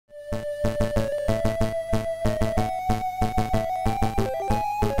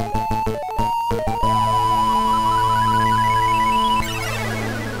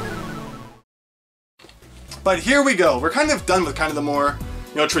But here we go. We're kind of done with kind of the more,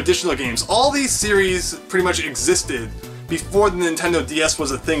 traditional games. All these series pretty much existed before the Nintendo DS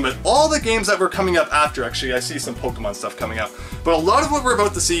was a thing, but all the games that were coming up after, actually, I see some Pokemon stuff coming up. But a lot of what we're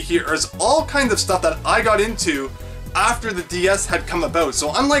about to see here is all kinds of stuff that I got into after the DS had come about.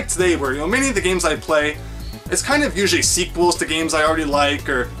 So unlike today, where, many of the games I play, it's kind of usually sequels to games I already like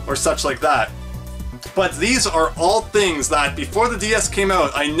or such like that. But these are all things that before the DS came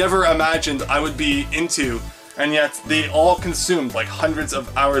out, I never imagined I would be into, and yet they all consumed like hundreds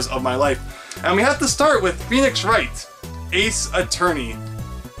of hours of my life. And we have to start with Phoenix Wright, Ace Attorney.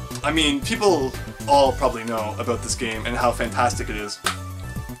 I mean, people all probably know about this game and how fantastic it is.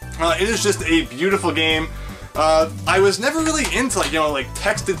 It is just a beautiful game. I was never really into like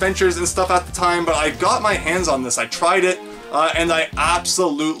text adventures and stuff at the time, but I got my hands on this. I tried it, and I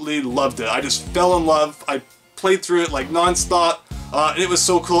absolutely loved it. I just fell in love. I played through it like non-stop. It was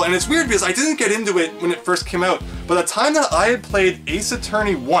so cool, and it's weird because I didn't get into it when it first came out. By the time that I had played Ace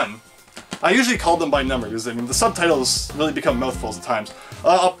Attorney 1, I usually called them by number because, I mean, the subtitles really become mouthfuls at times.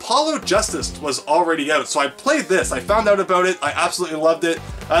 Apollo Justice was already out, so I played this. I found out about it, I absolutely loved it,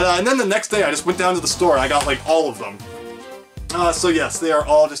 and then the next day I just went down to the store and I got like all of them. So yes, they are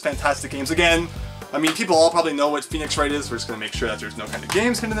all just fantastic games. Again, I mean, people all probably know what Phoenix Wright is. We're just going to make sure that there's no kind of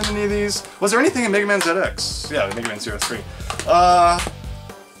games hidden in any of these. Was there anything in Mega Man ZX? Yeah, Mega Man 03.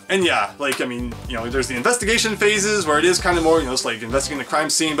 And yeah, like, I mean, there's the investigation phases where it is kind of more, it's like investigating the crime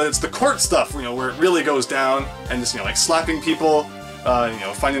scene, but it's the court stuff, where it really goes down and just, like slapping people,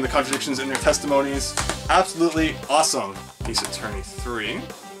 finding the contradictions in their testimonies. Absolutely awesome. Ace Attorney 3.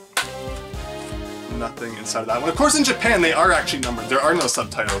 Nothing inside of that one. Of course, in Japan, they are actually numbered. There are no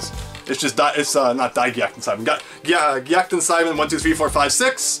subtitles. It's just, it's not Dai Gyakuten Saiban. Gyakuten Saiban 1, 2, 3, 4, 5,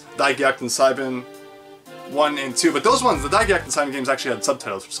 6. Dai Gyakuten Saiban 1 and 2, but those ones, the Dai Gyakuten Saiban games actually had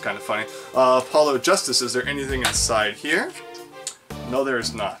subtitles, which is kind of funny. Apollo Justice, is there anything inside here? No, there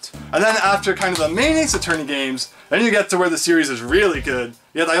is not. And then after kind of the main Ace Attorney games, then you get to where the series is really good,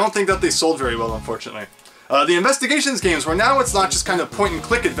 yet I don't think that they sold very well, unfortunately. The investigations games, where now it's not just kind of point and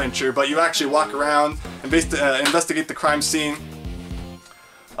click adventure, but you actually walk around and investigate the crime scene.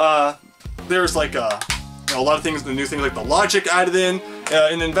 There's like a lot of things, the new things like the logic added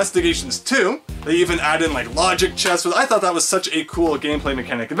in Investigations 2. They even add in like logic chess. I thought that was such a cool gameplay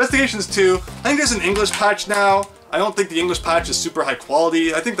mechanic. Investigations 2, I think there's an English patch now. I don't think the English patch is super high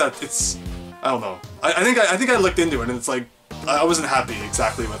quality. I think that it's, I don't know. I think I looked into it and it's like, I wasn't happy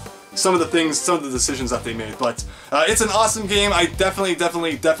exactly with some of the things, some of the decisions that they made. But it's an awesome game. I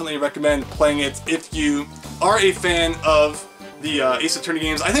definitely recommend playing it if you are a fan of the Ace Attorney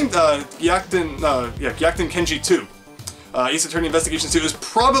games. I think Gyakuten Kenji 2. Ace Attorney Investigations 2 is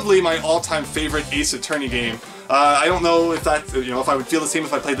probably my all-time favorite Ace Attorney game. I don't know if that, if I would feel the same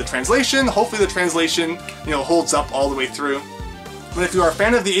if I played the translation. Hopefully the translation, holds up all the way through. But if you are a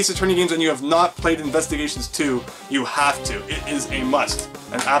fan of the Ace Attorney games and you have not played Investigations 2, you have to. It is a must.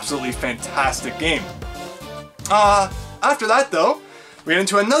 An absolutely fantastic game. After that, though, we get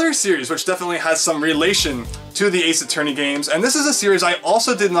into another series which definitely has some relation to the Ace Attorney games, and this is a series I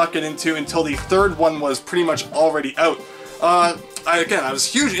also did not get into until the third one was pretty much already out. Again, I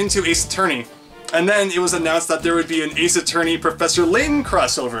was huge into Ace Attorney, and then it was announced that there would be an Ace Attorney Professor Layton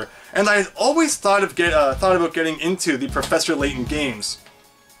crossover, and I had always thought about getting into the Professor Layton games,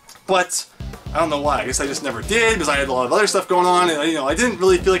 but I don't know why. I guess I just never did because I had a lot of other stuff going on, and I didn't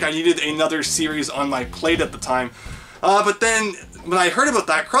really feel like I needed another series on my plate at the time. But then when I heard about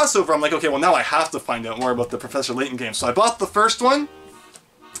that crossover, I'm like, okay, well now I have to find out more about the Professor Layton game. So I bought the first one,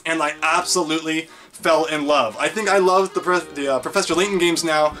 and I absolutely fell in love. I think I love the Professor Layton games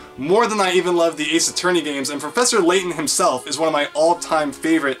now more than I even love the Ace Attorney games, and Professor Layton himself is one of my all-time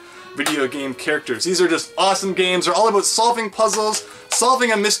favorite video game characters. These are just awesome games. They're all about solving puzzles,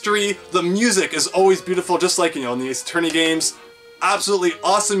 solving a mystery. The music is always beautiful, just like, in the Ace Attorney games. Absolutely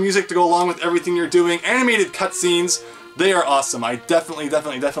awesome music to go along with everything you're doing. Animated cutscenes. They are awesome. I definitely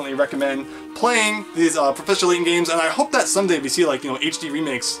recommend playing these Professor Layton games, and I hope that someday we see like, HD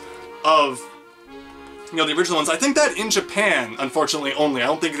remakes of, the original ones. I think that in Japan, unfortunately, only. I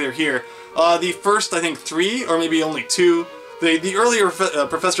don't think they're here. The first, I think, 3, or maybe only 2, the earlier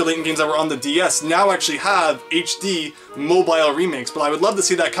Professor Layton games that were on the DS now actually have HD mobile remakes, but I would love to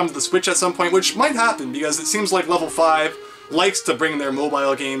see that come to the Switch at some point, which might happen, because it seems like Level 5 likes to bring their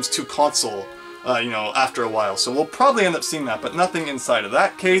mobile games to console, after a while. So we'll probably end up seeing that, but nothing inside of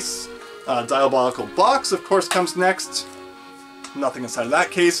that case. Diabolical Box, of course, comes next. Nothing inside of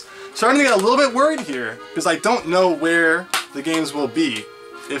that case. Starting to get a little bit worried here, because I don't know where the games will be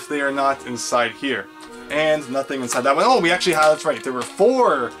if they are not inside here. and nothing inside that one. Oh, we actually had, that's right, there were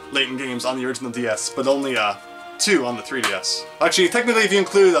 4 Layton games on the original DS, but only 2 on the 3DS. Actually, technically if you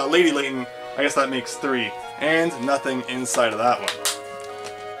include Lady Layton, I guess that makes 3, and nothing inside of that one.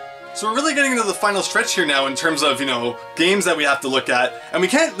 So we're really getting into the final stretch here now in terms of, you know, games that we have to look at, and we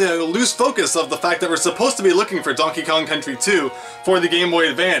can't lose focus of the fact that we're supposed to be looking for Donkey Kong Country 2 for the Game Boy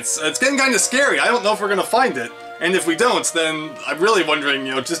Advance. It's getting kind of scary. I don't know if we're going to find it, and if we don't, then I'm really wondering,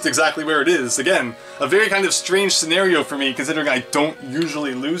 you know, just exactly where it is. Again, a very kind of strange scenario for me, considering I don't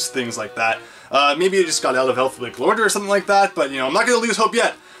usually lose things like that. Maybe it just got out of alphabetical order or something like that, but, you know, I'm not going to lose hope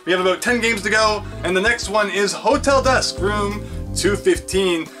yet. We have about 10 games to go, and the next one is Hotel Dusk, Room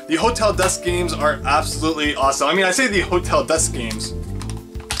 215. The Hotel Dusk games are absolutely awesome. I mean, I say the Hotel Dusk games.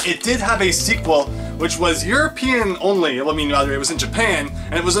 It did have a sequel, which was European only. I mean, rather, it was in Japan,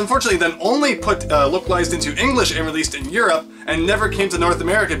 and it was unfortunately then only put localized into English and released in Europe, and never came to North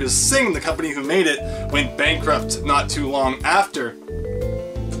America because Sing, the company who made it, went bankrupt not too long after.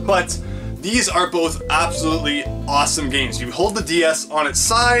 But these are both absolutely awesome games. You hold the DS on its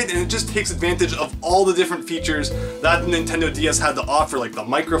side and it just takes advantage of all the different features that the Nintendo DS had to offer, like the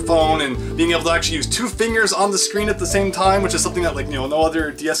microphone and being able to actually use 2 fingers on the screen at the same time, which is something that, like, you know, no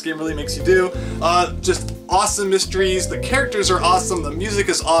other DS game really makes you do. Just awesome mysteries, the characters are awesome, the music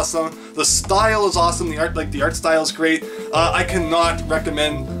is awesome, the style is awesome, the art style is great. I cannot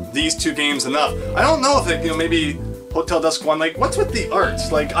recommend these 2 games enough. I don't know if it, you know, maybe Hotel Dusk 1, like, what's with the art?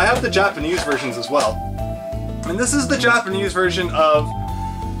 Like, I have the Japanese versions as well. And this is the Japanese version of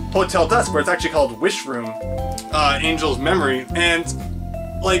Hotel Dusk, where it's actually called Wish Room, Angel's Memory, and,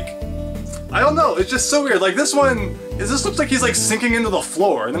 like, I don't know, it's just so weird. Like, this one, this looks like he's, like, sinking into the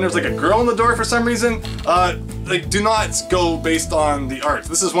floor, and then there's, like, a girl in the door for some reason. Like, do not go based on the art.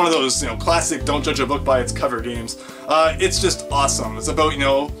 This is one of those, you know, classic don't judge a book by its cover games. It's just awesome. It's about, you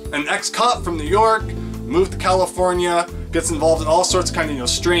know, an ex-cop from New York, moved to California, gets involved in all sorts of kind of, you know,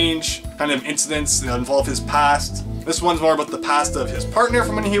 strange kind of incidents that involve his past. This one's more about the past of his partner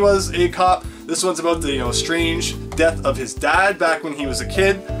from when he was a cop. This one's about the, you know, strange death of his dad back when he was a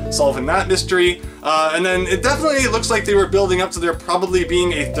kid, solving that mystery. And then it definitely looks like they were building up to there probably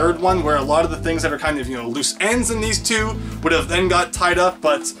being a 3rd one, where a lot of the things that are kind of, you know, loose ends in these 2 would have then got tied up,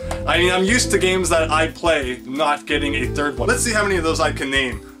 but I mean, I'm used to games that I play not getting a 3rd one. Let's see how many of those I can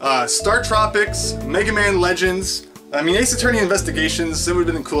name. Star Tropics, Mega Man Legends, I mean, Ace Attorney Investigations, it would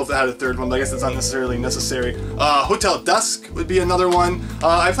have been cool if they had a 3rd one, but I guess it's not necessarily necessary. Hotel Dusk would be another one.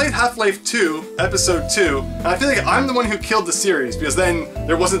 I played Half-Life 2, Episode 2, and I feel like I'm the one who killed the series, because then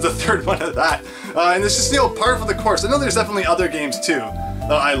there wasn't a 3rd one of that. And it's just, you know, par for the course. I know there's definitely other games too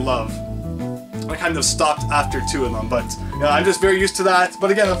that I love. I kind of stopped after 2 of them, but I'm just very used to that. But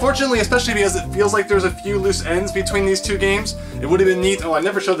again, unfortunately, especially because it feels like there's a few loose ends between these 2 games, it would have been neat. Oh, I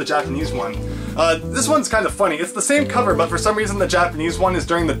never showed the Japanese one. This one's kind of funny. It's the same cover, but for some reason the Japanese one is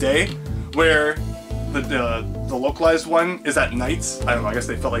during the day, where the localized one is at night. I don't know, I guess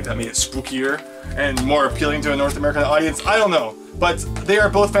they felt like that made it spookier and more appealing to a North American audience. I don't know. But they are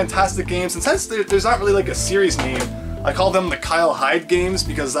both fantastic games, and since there's not really like a series name, I call them the Kyle Hyde games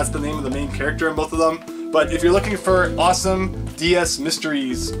because that's the name of the main character in both of them. But if you're looking for awesome DS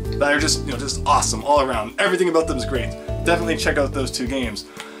mysteries that are just, you know, just awesome all around, everything about them is great, definitely check out those 2 games.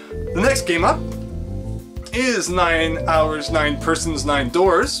 The next game up is 9 Hours, 9 Persons, 9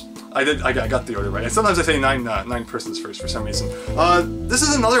 Doors. I got the order right. Sometimes I say 9 persons first for some reason. This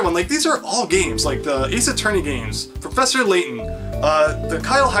is another one. Like, these are all games, like the Ace Attorney games, Professor Layton, the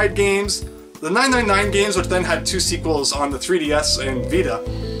Kyle Hyde games, the 999 games, which then had 2 sequels on the 3DS and Vita.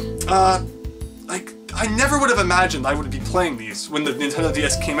 Like, I never would have imagined I would be playing these when the Nintendo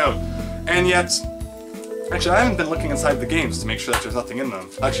DS came out, and yet, actually, I haven't been looking inside the games to make sure that there's nothing in them.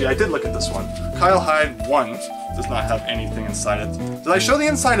 Actually, I did look at this one. Kyle Hyde 1 does not have anything inside it. Did I show the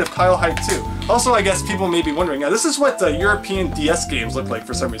inside of Kyle Hyde 2? Also, I guess people may be wondering, this is what the European DS games look like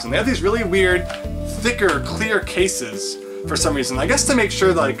for some reason. They have these really weird, thicker, clear cases for some reason. I guess to make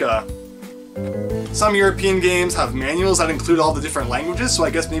sure, like, some European games have manuals that include all the different languages, so I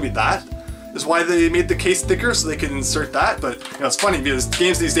guess maybe that is why they made the case thicker, so they could insert that. But, you know, it's funny because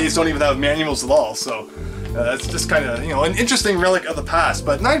games these days don't even have manuals at all, so it's just kind of, you know, an interesting relic of the past.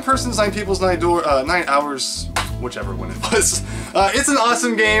 But 9 Persons, 9 Peoples, 9 Hours, whichever one it was. It's an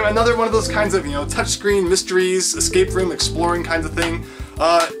awesome game, another one of those kinds of, you know, touchscreen mysteries, escape room exploring kinds of thing.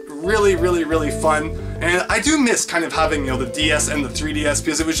 Really, really, really fun. And I do miss kind of having, you know, the DS and the 3DS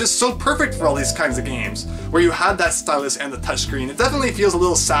because it was just so perfect for all these kinds of games, where you had that stylus and the touchscreen. It definitely feels a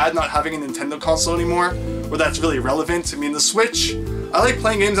little sad not having a Nintendo console anymore, where that's really relevant. I mean, the Switch, I like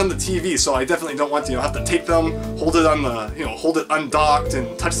playing games on the TV, so I definitely don't want to, you know, have to take them, hold it on the, you know, hold it undocked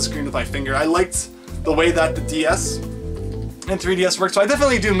and touch the screen with my finger. I liked the way that the DS and 3DS work, so I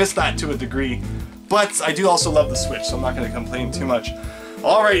definitely do miss that to a degree. But I do also love the Switch, so I'm not going to complain too much.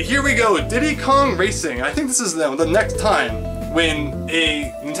 Alright, here we go, Diddy Kong Racing. I think this is the next time when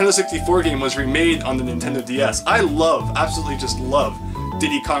a Nintendo 64 game was remade on the Nintendo DS. I absolutely just love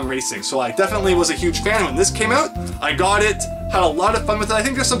Diddy Kong Racing, so I definitely was a huge fan when this came out. I got it, had a lot of fun with it. I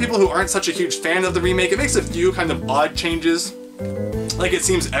think there's some people who aren't such a huge fan of the remake. It makes a few kind of odd changes, like it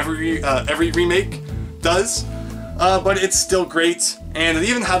seems every remake does. But it's still great, and it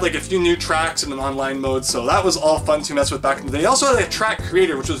even had like a few new tracks in an online mode, so that was all fun to mess with back in the day. It also had a track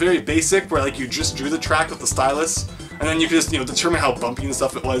creator, which was very basic, where like you just drew the track with the stylus, and then you could just, you know, determine how bumpy and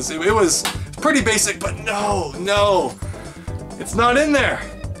stuff it was. It was pretty basic, but no, it's not in there.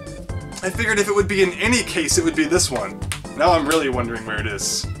 I figured if it would be in any case, it would be this one. Now I'm really wondering where it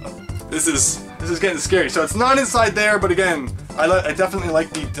is. This is getting scary. So it's not inside there, but again, I definitely like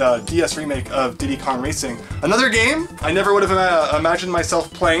the DS remake of Diddy Kong Racing. Another game I never would have imagined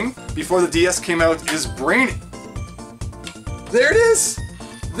myself playing before the DS came out is Brain... There it is!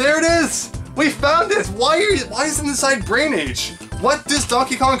 There it is! We found it! Why is it inside Brain Age? What does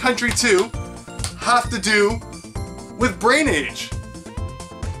Donkey Kong Country 2 have to do with Brain Age?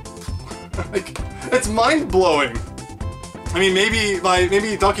 Like, it's mind-blowing. I mean,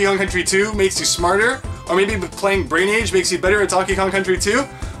 maybe Donkey Kong Country 2 makes you smarter, or maybe playing Brain Age makes you better at Donkey Kong Country 2?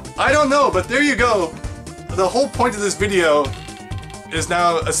 I don't know, but there you go. The whole point of this video is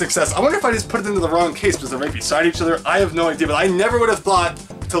now a success. I wonder if I just put it into the wrong case because they're right beside each other. I have no idea, but I never would have thought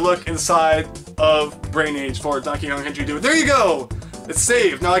to look inside of Brain Age for Donkey Kong Country 2. There you go! It's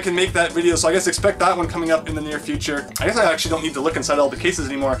saved. Now I can make that video, so I guess expect that one coming up in the near future. I guess I actually don't need to look inside all the cases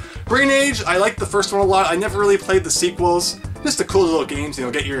anymore. Brain Age, I like the first one a lot. I never really played the sequels. Just a cool little games, you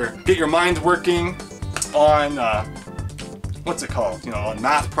know, get your mind working on, what's it called? You know, on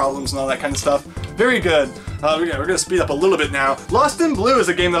math problems and all that kind of stuff. Very good. We're gonna speed up a little bit now. Lost in Blue is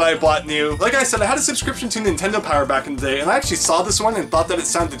a game that I bought new. Like I said, I had a subscription to Nintendo Power back in the day, and I actually saw this one and thought that it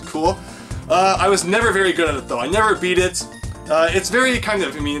sounded cool. I was never very good at it though. I never beat it. It's very kind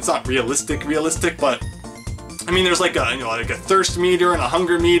of, I mean, it's not realistic, but I mean, there's like a, you know, like a thirst meter and a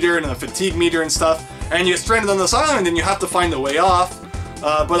hunger meter and a fatigue meter and stuff, and you get stranded on this island and you have to find a way off.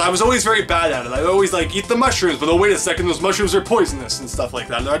 But I was always very bad at it. I'd always like eat the mushrooms, but oh wait a second, those mushrooms are poisonous and stuff like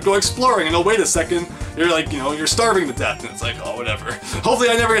that. And I'd go exploring and oh wait a second, you're like, you know, you're starving to death, and it's like, oh whatever. Hopefully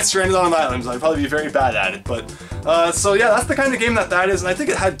I never get stranded on an island, so I'd probably be very bad at it. But so yeah, that's the kind of game that is, and I think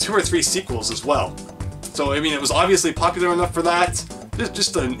it had 2 or 3 sequels as well. So I mean, it was obviously popular enough for that.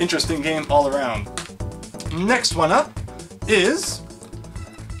 Just an interesting game all around. Next one up is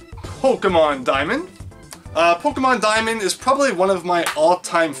Pokemon Diamond. Pokemon Diamond is probably one of my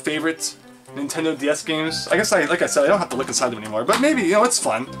all-time favorite Nintendo DS games. I guess like I said, I don't have to look inside them anymore, but maybe, you know, it's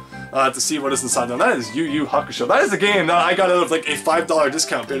fun to see what is inside them. That is Yu Yu Hakusho. That is a game that I got out of like a $5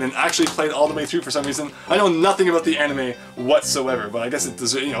 discount bin and actually played all the way through for some reason. I know nothing about the anime whatsoever, but I guess it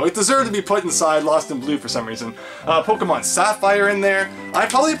deserved, you know, it deserved to be put inside Lost in Blue for some reason. Pokemon Sapphire in there. I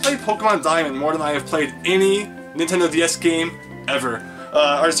probably played Pokemon Diamond more than I have played any Nintendo DS game ever.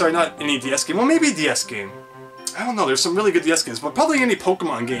 Or sorry, not any DS game. Well, maybe a DS game. I don't know, there's some really good DS games, but probably any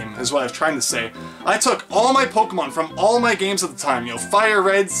Pokemon game is what I was trying to say. I took all my Pokemon from all my games at the time, you know, Fire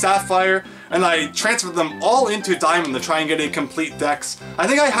Red, Sapphire, and I transferred them all into Diamond to try and get a complete dex. I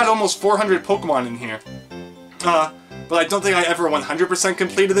think I had almost 400 Pokemon in here. But I don't think I ever 100%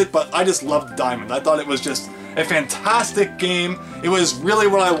 completed it, but I just loved Diamond. I thought it was just a fantastic game. It was really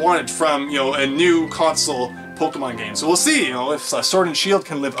what I wanted from, you know, a new console Pokemon game. So we'll see, you know, if Sword and Shield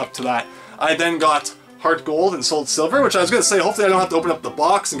can live up to that. I then got Heart Gold and Soul Silver, which I was going to say, hopefully I don't have to open up the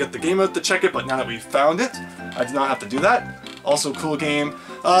box and get the game out to check it, but now that we've found it, I did not have to do that. Also cool game.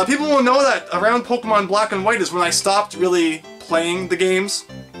 People will know that around Pokemon Black and White is when I stopped really playing the games,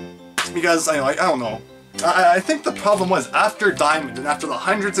 because, I don't know. I think the problem was, after Diamond, and after the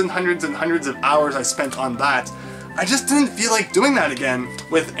hundreds and hundreds and hundreds of hours I spent on that, I just didn't feel like doing that again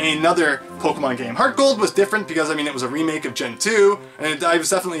with another Pokemon game. Heart Gold was different because, I mean, it was a remake of Gen 2, and I was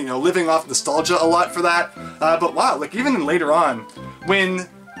definitely, you know, living off nostalgia a lot for that. But wow, like even later on, when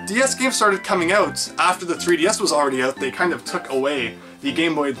DS games started coming out, after the 3DS was already out, they kind of took away the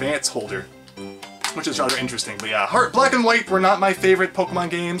Game Boy Advance holder, which is rather interesting. But yeah, Black and White were not my favorite Pokemon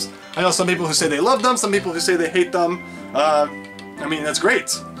games. I know some people who say they love them, some people who say they hate them. I mean, that's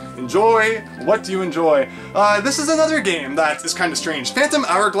great. Enjoy what you enjoy. This is another game that is kind of strange. Phantom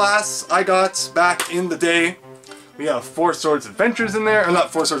Hourglass I got back in the day. We have Four Swords Adventures in there, or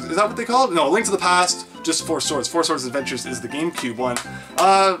not Four Swords, is that what they call it? No, Link to the Past, just Four Swords. Four Swords Adventures is the GameCube one.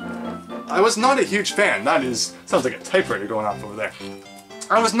 I was not a huge fan. That is, sounds like a typewriter going off over there.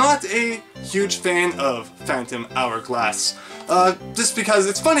 I was not a huge fan of Phantom Hourglass. Just because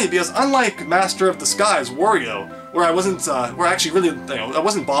it's funny, because unlike Master of Disguise, Wario, where I wasn't, where I actually really, I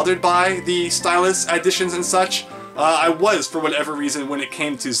wasn't bothered by the stylus additions and such, I was, for whatever reason, when it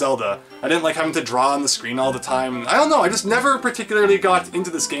came to Zelda. I didn't like having to draw on the screen all the time. I don't know, I just never particularly got into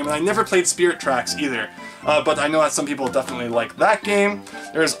this game, and I never played Spirit Tracks either. But I know that some people definitely like that game.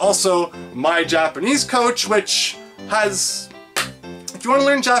 There's also My Japanese Coach, which has... If you want to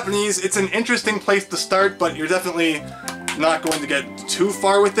learn Japanese, it's an interesting place to start, but you're definitely not going to get too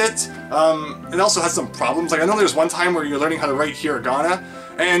far with it. It also has some problems. Like, I know there's one time where you're learning how to write hiragana,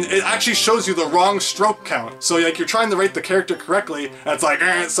 and it actually shows you the wrong stroke count. So like, you're trying to write the character correctly, and it's like,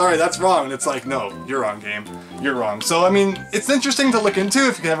 sorry, that's wrong. And it's like, no, you're wrong, game. You're wrong. So I mean, it's interesting to look into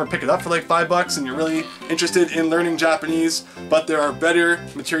if you can ever pick it up for like $5 and you're really interested in learning Japanese, but there are better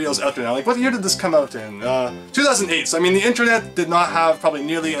materials out there now. Like, what year did this come out in? 2008. So I mean, the internet did not have probably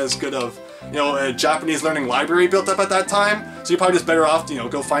nearly as good of, you know, a Japanese learning library built up at that time, so you're probably just better off to, you know,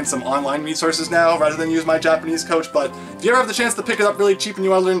 go find some online resources now rather than use My Japanese Coach. But if you ever have the chance to pick it up really cheap and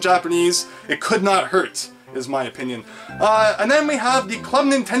you want to learn Japanese, it could not hurt, is my opinion. And then we have the Club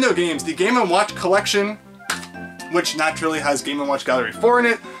Nintendo games, the Game & Watch collection, which naturally has Game & Watch Gallery 4 in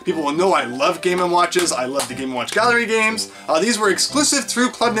it. People will know I love Game & Watches, I love the Game & Watch Gallery games. These were exclusive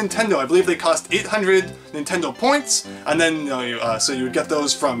through Club Nintendo. I believe they cost 800 Nintendo points, and then so you would get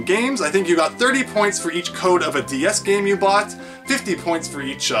those from games. I think you got 30 points for each code of a DS game you bought, 50 points for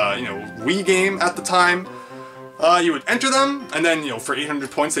each you know, Wii game at the time. You would enter them, and then, you know, for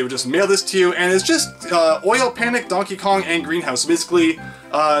 800 points they would just mail this to you, and it's just Oil Panic, Donkey Kong, and Greenhouse. So basically,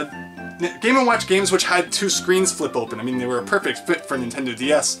 Game & Watch games which had two screens flip open. I mean, they were a perfect fit for Nintendo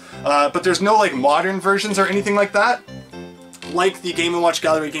DS, but there's no like modern versions or anything like that, like the Game & Watch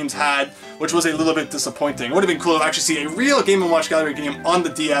Gallery games had, which was a little bit disappointing. It would have been cool to actually see a real Game & Watch Gallery game on the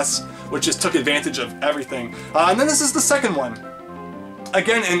DS, which just took advantage of everything. And then this is the second one.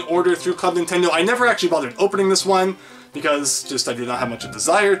 Again, in order through Club Nintendo. I never actually bothered opening this one, because just I did not have much of a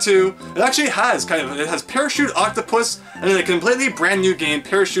desire to. It actually has it has Parachute Octopus, and then a completely brand new game,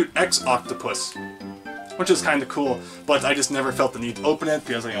 Parachute X Octopus, which is kind of cool, but I just never felt the need to open it,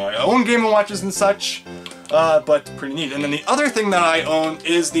 because, you know, I own Game & Watches and such, but pretty neat. And then the other thing that I own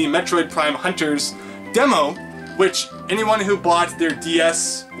is the Metroid Prime Hunters demo, which anyone who bought their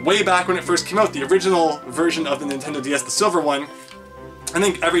DS way back when it first came out, the original version of the Nintendo DS, the silver one, I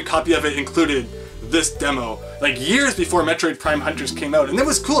think every copy of it included this demo, like years before Metroid Prime Hunters came out. And it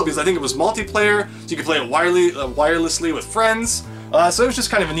was cool because I think it was multiplayer, so you could play it wirelessly with friends. So it was just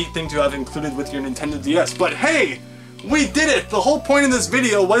kind of a neat thing to have included with your Nintendo DS. But hey, we did it! The whole point of this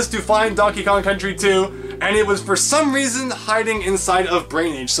video was to find Donkey Kong Country 2, and it was for some reason hiding inside of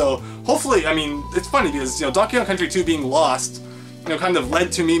Brain Age. So hopefully, I mean, it's funny because, you know, Donkey Kong Country 2 being lost, you know, kind of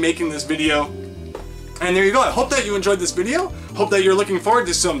led to me making this video. And there you go. I hope that you enjoyed this video. Hope that you're looking forward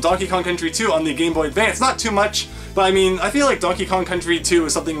to some Donkey Kong Country 2 on the Game Boy Advance. Not too much, but I mean, I feel like Donkey Kong Country 2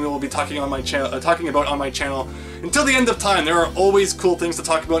 is something we will be talking about on my channel until the end of time. There are always cool things to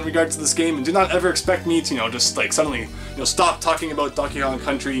talk about in regards to this game, and do not ever expect me to, you know, just like suddenly, you know, stop talking about Donkey Kong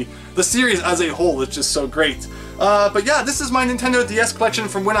Country. The series as a whole is just so great. But yeah, this is my Nintendo DS collection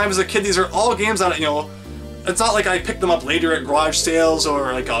from when I was a kid. These are all games that, you know, it's not like I picked them up later at garage sales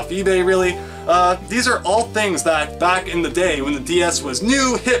or like off eBay, really. These are all things that back in the day when the DS was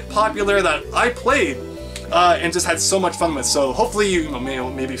new, hip, popular, that I played and just had so much fun with. So hopefully you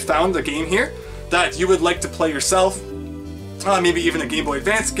maybe found a game here that you would like to play yourself. Maybe even a Game Boy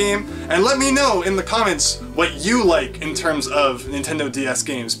Advance game, and let me know in the comments what you like in terms of Nintendo DS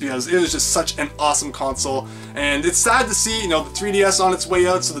games, because it was just such an awesome console, and it's sad to see, you know, the 3DS on its way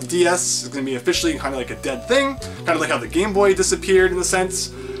out, so the DS is going to be officially kind of like a dead thing, kind of like how the Game Boy disappeared in a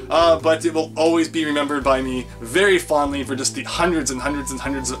sense, but it will always be remembered by me very fondly for just the hundreds and hundreds and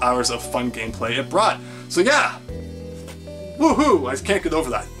hundreds of hours of fun gameplay it brought. So yeah, woohoo! I can't get over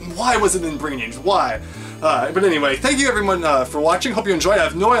that. Why was it in Brain Age? Why? But anyway, thank you everyone for watching. Hope you enjoyed. I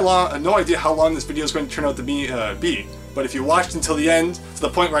have no idea how long this video is going to turn out to be. But if you watched until the end, to the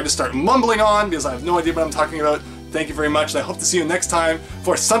point where I just start mumbling on because I have no idea what I'm talking about, thank you very much. And I hope to see you next time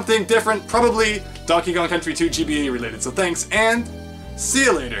for something different, probably Donkey Kong Country 2 GBA related. So thanks, and see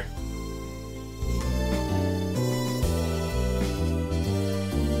you later.